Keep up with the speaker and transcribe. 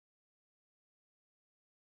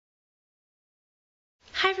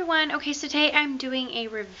Hi everyone. Okay, so today I'm doing a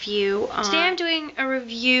review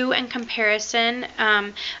and comparison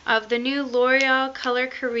of the new L'Oreal Color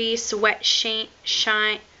Caresse Wet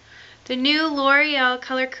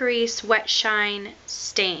Shine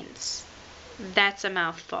Stains. That's a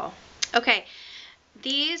mouthful. Okay,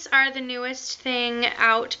 these are the newest thing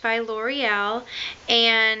out by L'Oreal,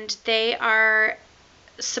 and they are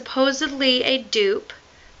supposedly a dupe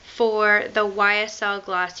for the YSL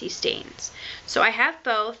Glossy stains. So I have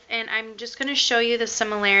both, and I'm just going to show you the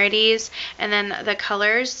similarities and then the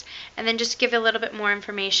colors, and then just give a little bit more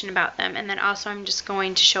information about them, and then also I'm just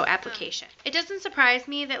going to show application. It doesn't surprise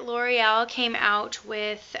me that L'Oreal came out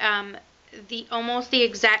with almost the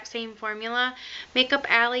exact same formula. Makeup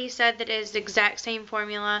Alley said that it is the exact same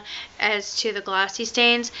formula as to the glossy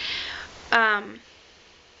stains.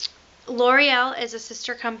 L'Oreal is a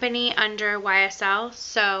sister company under YSL,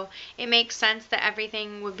 so it makes sense that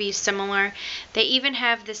everything would be similar. They even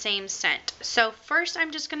have the same scent. So first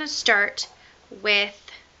I'm just going to start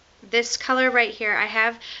with this color right here. I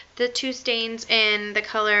have the two stains in the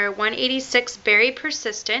color 186 Berry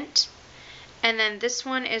Persistent, and then this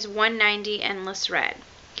one is 190 Endless Red.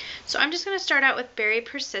 So I'm just going to start out with Berry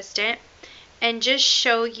Persistent and just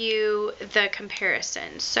show you the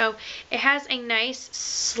comparison. So it has a nice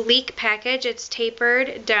sleek package. It's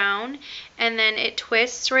tapered down, and then it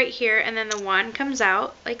twists right here, and then the wand comes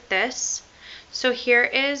out like this. So here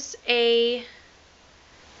is a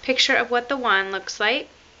picture of what the wand looks like.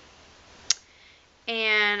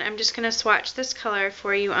 And I'm just gonna swatch this color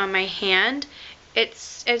for you on my hand.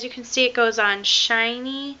 It's, as you can see, it goes on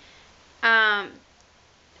shiny.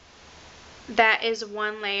 That is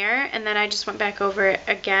one layer, and then I just went back over it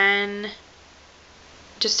again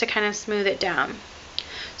just to kind of smooth it down.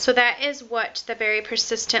 So that is what the Berry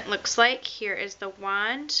Persistent looks like. Here is the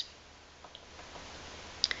wand.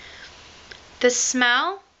 The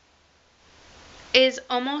smell is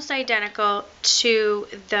almost identical to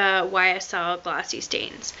the YSL Glossy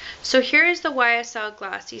Stains. So here is the YSL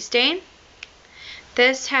Glossy Stain.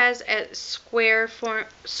 This has a square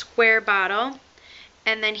bottle.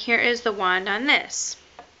 And then here is the wand on this.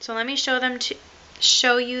 So let me show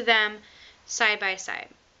you them side by side.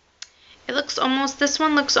 This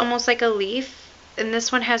one looks almost like a leaf, and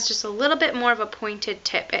this one has just a little bit more of a pointed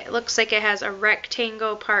tip. It looks like it has a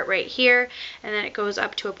rectangle part right here, and then it goes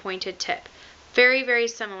up to a pointed tip. Very, very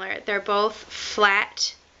similar. They're both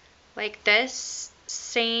flat like this,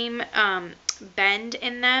 same bend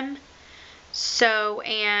in them. So,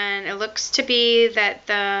 and it looks to be that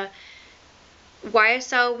the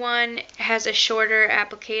YSL one has a shorter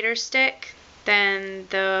applicator stick than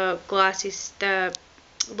the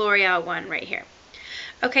L'Oreal one right here.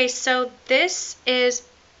 Okay, so this is,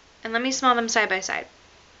 and let me smell them side by side.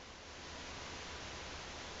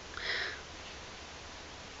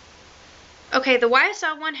 Okay, the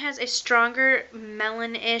YSL one has a stronger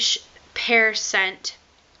melon-ish pear scent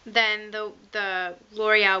than the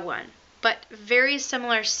L'Oreal one, but very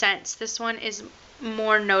similar scents. This one is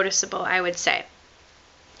more noticeable, I would say.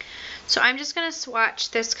 So I'm just going to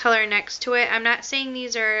swatch this color next to it. I'm not saying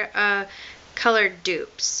these are colored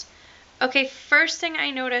dupes. Okay, first thing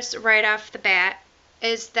I noticed right off the bat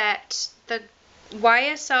is that the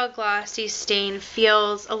YSL Glossy Stain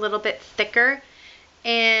feels a little bit thicker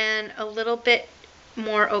and a little bit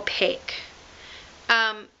more opaque.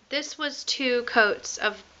 This was 2 coats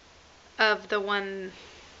of the L'Oreal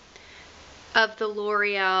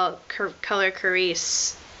Color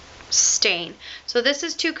Caresse stain. So this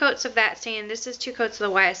is 2 coats of that stain. This is 2 coats of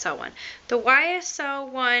the YSL one. The YSL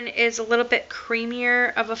one is a little bit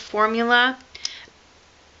creamier of a formula.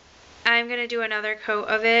 I'm going to do another coat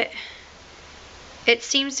of it. It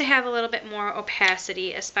seems to have a little bit more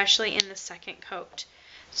opacity, especially in the second coat.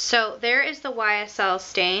 So there is the YSL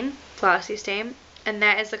stain, Glossy Stain, and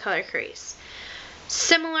that is the Color Caresse.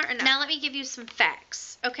 Similar enough. Now let me give you some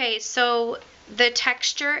facts. Okay, so the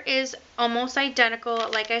texture is almost identical.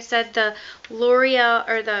 Like I said, the L'Oreal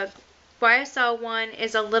or the YSL one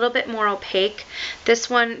is a little bit more opaque. This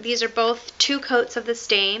one, these are both 2 coats of the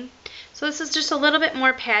stain. So this is just a little bit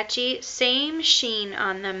more patchy. Same sheen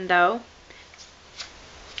on them though.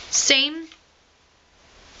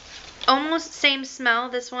 Almost same smell.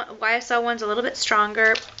 This one, YSL one's a little bit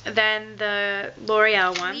stronger than the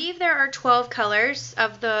L'Oreal one. I believe there are 12 colors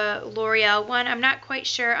of the L'Oreal one. I'm not quite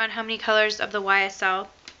sure on how many colors of the YSL,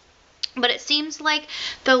 but it seems like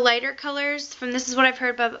the lighter colors, this is what I've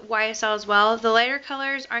heard about YSL as well, the lighter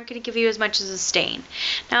colors aren't going to give you as much as a stain.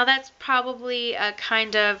 Now that's probably a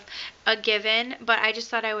kind of a given, but I just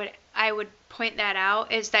thought I I would point that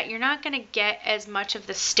out is that you're not going to get as much of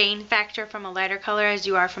the stain factor from a lighter color as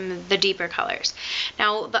you are from the deeper colors.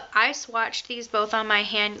 Now, I swatched these both on my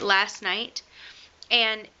hand last night,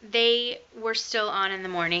 and they were still on in the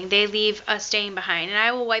morning. They leave a stain behind, and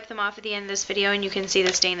I will wipe them off at the end of this video, and you can see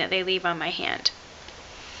the stain that they leave on my hand.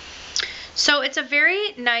 So it's a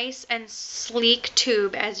very nice and sleek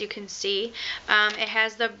tube, as you can see.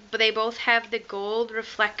 They both have the gold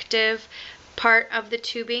reflective part of the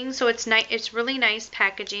tubing, so it's really nice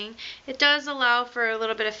packaging. It does allow for a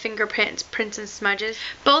little bit of fingerprints and smudges.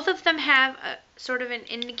 Both of them have a sort of an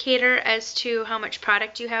indicator as to how much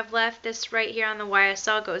product you have left. This right here on the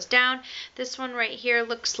YSL goes down. This one right here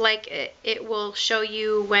looks like it will show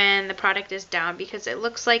you when the product is down, because it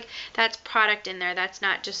looks like that's product in there. That's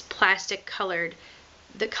not just plastic colored,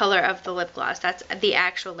 the color of the lip gloss. That's the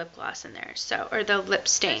actual lip gloss in there, so, or the lip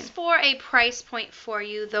stain. Just for a price point for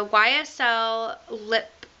you, the YSL lip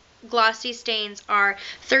glossy stains are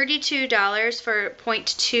 $32 for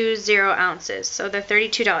 0.20 ounces, so they're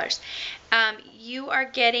 $32. You are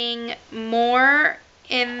getting more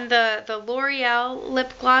in the L'Oreal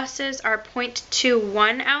lip glosses are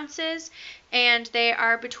 0.21 ounces, and they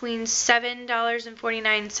are between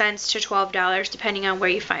 $7.49 to $12 depending on where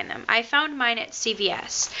you find them. I found mine at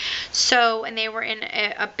CVS. So, and they were in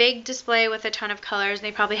a big display with a ton of colors, and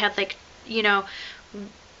they probably had like, you know,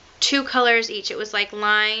 2 colors each. It was like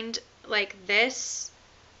lined like this,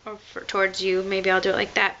 or towards you, maybe I'll do it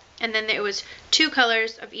like that. And then it was 2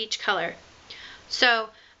 colors of each color. So,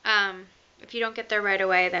 if you don't get there right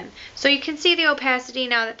away, then. So you can see the opacity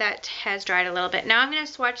now that has dried a little bit. Now I'm going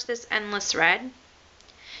to swatch this Endless Red,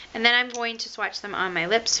 and then I'm going to swatch them on my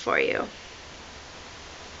lips for you.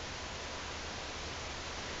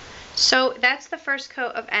 So that's the first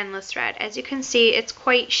coat of Endless Red. As you can see, it's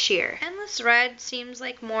quite sheer. Endless Red seems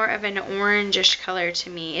like more of an orangish color to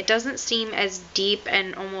me. It doesn't seem as deep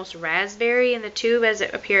and almost raspberry in the tube as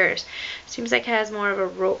it appears. It seems like it has more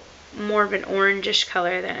of an orangish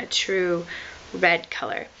color than a true red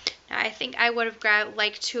color. Now, I think I would have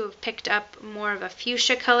liked to have picked up more of a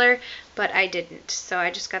fuchsia color, but I didn't. So I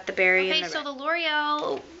just got the berry and the red. So the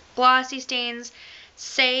L'Oreal Glossy Stains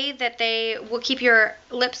say that they will keep your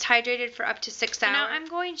lips hydrated for up to 6 hours. Now I'm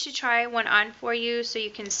going to try one on for you so you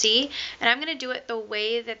can see, and I'm going to do it the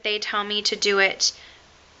way that they tell me to do it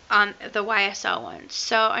on the YSL ones.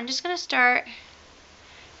 So I'm just going to start.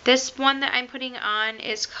 This one that I'm putting on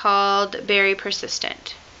is called Berry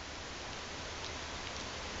Persistent.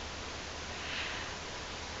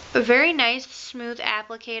 A very nice smooth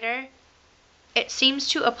applicator. It seems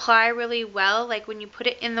to apply really well. Like when you put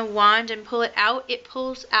it in the wand and pull it out, it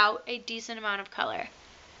pulls out a decent amount of color.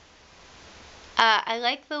 I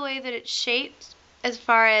like the way that it's shaped as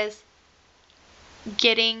far as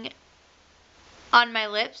getting on my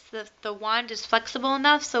lips. The wand is flexible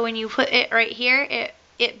enough so when you put it right here,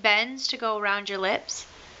 it bends to go around your lips.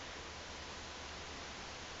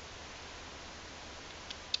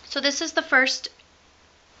 So this is the first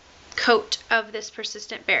coat of this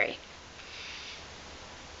Persistent Berry.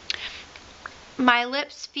 My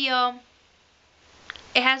lips feel,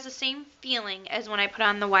 it has the same feeling as when I put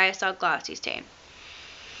on the YSL Glossy Stain.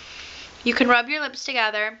 You can rub your lips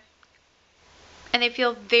together and they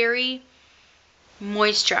feel very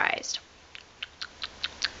moisturized.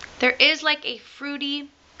 There is like a fruity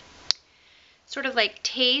sort of like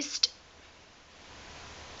taste,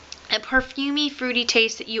 a perfumey fruity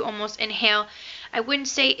taste that you almost inhale. I wouldn't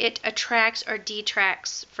say it attracts or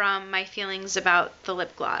detracts from my feelings about the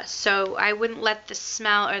lip gloss. So I wouldn't let the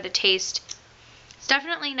smell or the taste, it's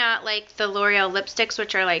definitely not like the L'Oreal lipsticks,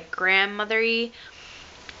 which are like grandmothery.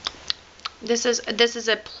 This is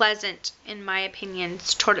a pleasant, in my opinion,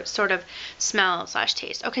 sort of smell /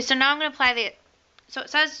 taste. Okay, so now I'm going to apply so it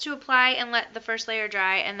says to apply and let the first layer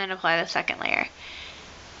dry and then apply the second layer.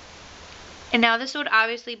 And now this would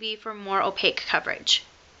obviously be for more opaque coverage.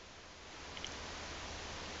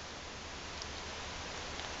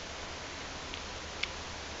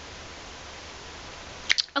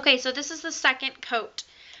 Okay, so this is the second coat.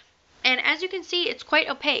 And as you can see, it's quite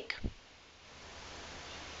opaque.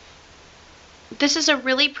 This is a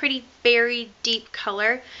really pretty berry deep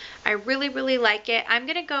color. I really, really like it. I'm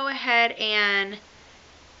going to go ahead and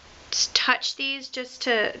touch these just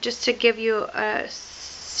to give you a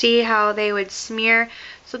see how they would smear.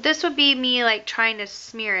 So this would be me like trying to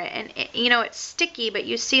smear it, and you know, it's sticky, but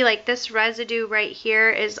you see like this residue right here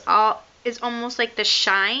is almost like the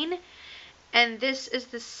shine, and this is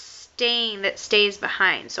the stain that stays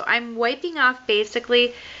behind. So I'm wiping off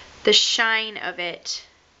basically the shine of it,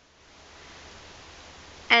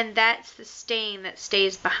 and that's the stain that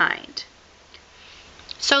stays behind.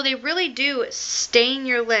 So they really do stain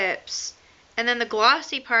your lips, and then the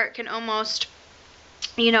glossy part can almost,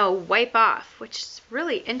 you know, wipe off, which is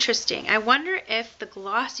really interesting. I wonder if the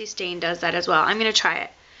glossy stain does that as well. I'm going to try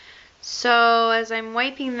it. So as I'm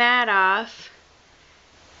wiping that off,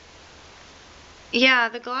 yeah,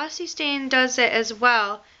 the glossy stain does it as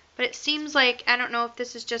well. But it seems like, I don't know if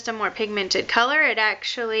this is just a more pigmented color. It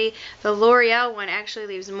actually, the L'Oreal one actually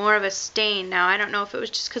leaves more of a stain now. I don't know if it was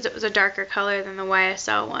just because it was a darker color than the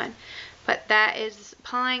YSL one. But that is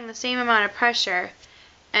applying the same amount of pressure.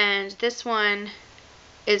 And this one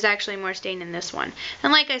is actually more stained than this one.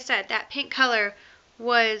 And like I said, that pink color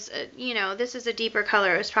was, you know, this is a deeper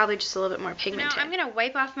color. It was probably just a little bit more pigmented. Now I'm going to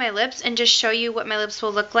wipe off my lips and just show you what my lips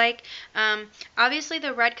will look like. Obviously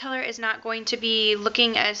the red color is not going to be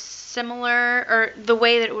looking as similar, or the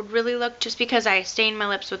way that it would really look, just because I stained my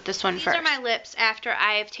lips with this one first. These are my lips after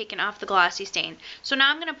I have taken off the glossy stain. So now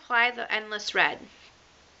I'm going to apply the Endless Red.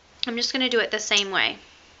 I'm just going to do it the same way.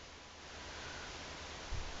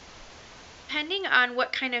 Depending on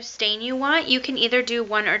what kind of stain you want, you can either do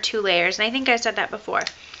 1 or 2 layers. And I think I said that before.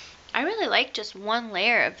 I really like just 1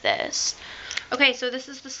 layer of this. Okay, so this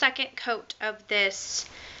is the second coat of this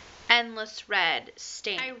Endless Red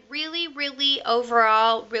stain. I really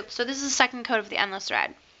overall, so this is the second coat of the Endless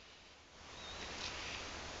Red.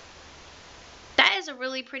 That is a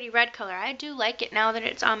really pretty red color. I do like it now that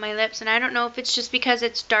it's on my lips. And I don't know if it's just because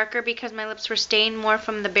it's darker because my lips were stained more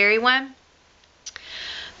from the berry one.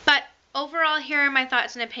 But overall, here are my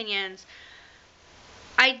thoughts and opinions.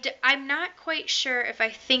 I'm not quite sure if I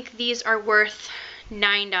think these are worth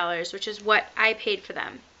 $9, which is what I paid for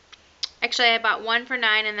them. Actually, I bought one for $9,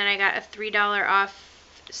 and then I got a $3 off,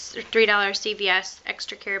 $3 CVS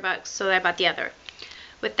extra care bucks, so I bought the other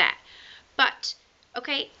with that. But,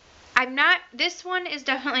 okay, this one is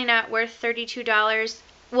definitely not worth $32.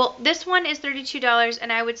 Well, this one is $32,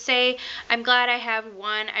 and I would say I'm glad I have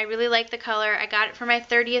one. I really like the color. I got it for my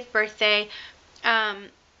 30th birthday.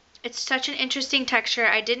 It's such an interesting texture.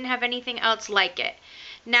 I didn't have anything else like it.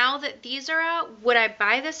 Now that these are out, would I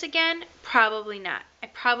buy this again? Probably not. I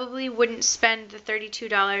probably wouldn't spend the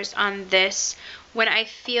 $32 on this when I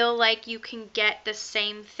feel like you can get the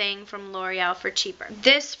same thing from L'Oreal for cheaper.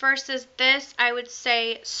 This versus this, I would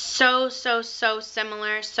say so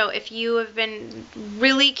similar. So if you have been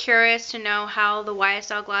really curious to know how the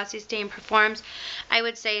YSL Glossy Stain performs, I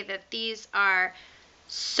would say that these are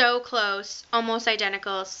so close, almost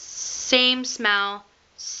identical, same smell,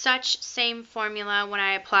 such same formula when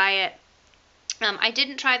I apply it. I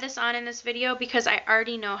didn't try this on in this video because I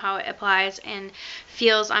already know how it applies and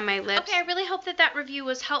feels on my lips. Okay, I really hope that that review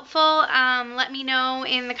was helpful. Let me know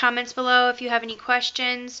in the comments below if you have any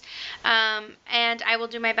questions, and I will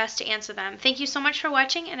do my best to answer them. Thank you so much for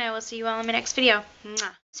watching, and I will see you all in my next video. Mwah.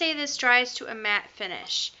 Say this dries to a matte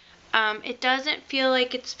finish. It doesn't feel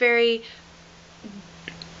like it's very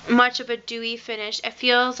much of a dewy finish. It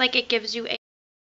feels like it gives you a